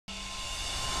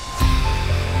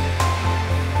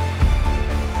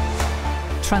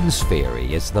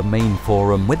Transfiere is the main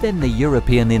forum within the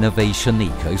European innovation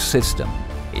ecosystem.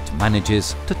 It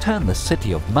manages to turn the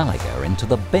city of Malaga into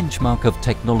the benchmark of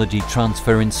technology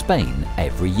transfer in Spain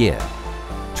every year.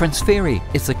 Transfiere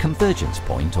is the convergence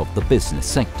point of the business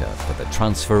sector for the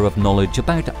transfer of knowledge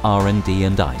about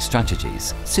R&D&I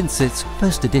strategies since its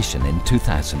first edition in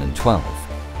 2012.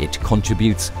 It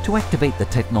contributes to activate the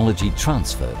technology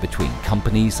transfer between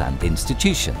companies and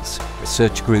institutions,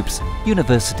 research groups,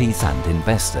 universities and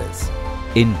investors.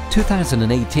 In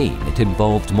 2018, it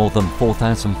involved more than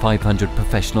 4,500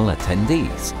 professional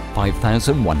attendees,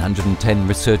 5,110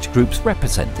 research groups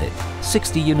represented,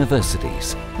 60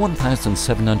 universities,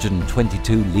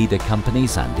 1,722 leader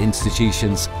companies and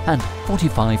institutions, and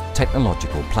 45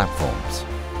 technological platforms.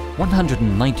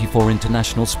 194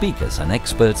 international speakers and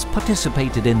experts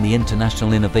participated in the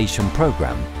International Innovation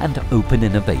Programme and Open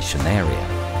Innovation Area.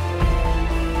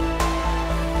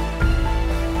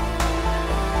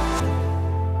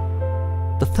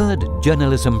 The third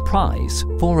Journalism Prize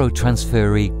for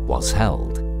Transfiere was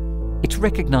held. It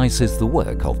recognizes the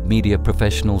work of media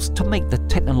professionals to make the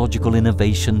technological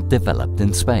innovation developed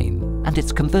in Spain and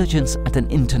its convergence at an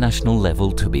international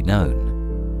level to be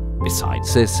known.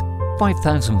 Besides this,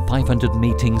 5,500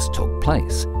 meetings took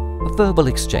place. A verbal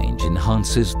exchange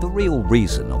enhances the real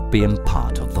reason of being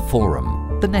part of the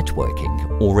forum, the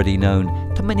networking already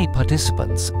known to many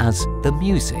participants as the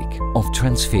music of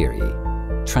Transfiere.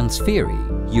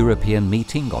 Transfiere, European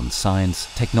Meeting on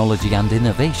Science, Technology and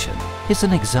Innovation, is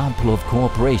an example of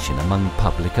cooperation among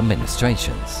public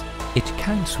administrations. It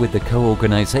counts with the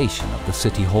co-organisation of the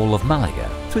City Hall of Malaga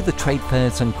through the Trade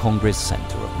Fairs and Congress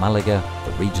Centre of Malaga,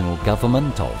 the Regional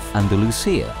Government of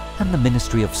Andalusia and the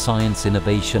Ministry of Science,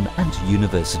 Innovation and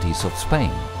Universities of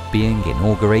Spain, being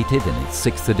inaugurated in its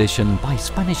 6th edition by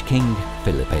Spanish King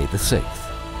Felipe VI.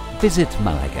 Visit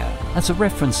Malaga as a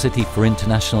reference city for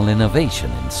international innovation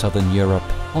in Southern Europe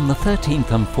on the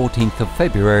 13th and 14th of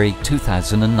February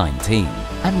 2019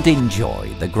 and enjoy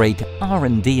the great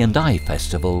R&D&I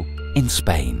Festival in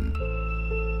Spain.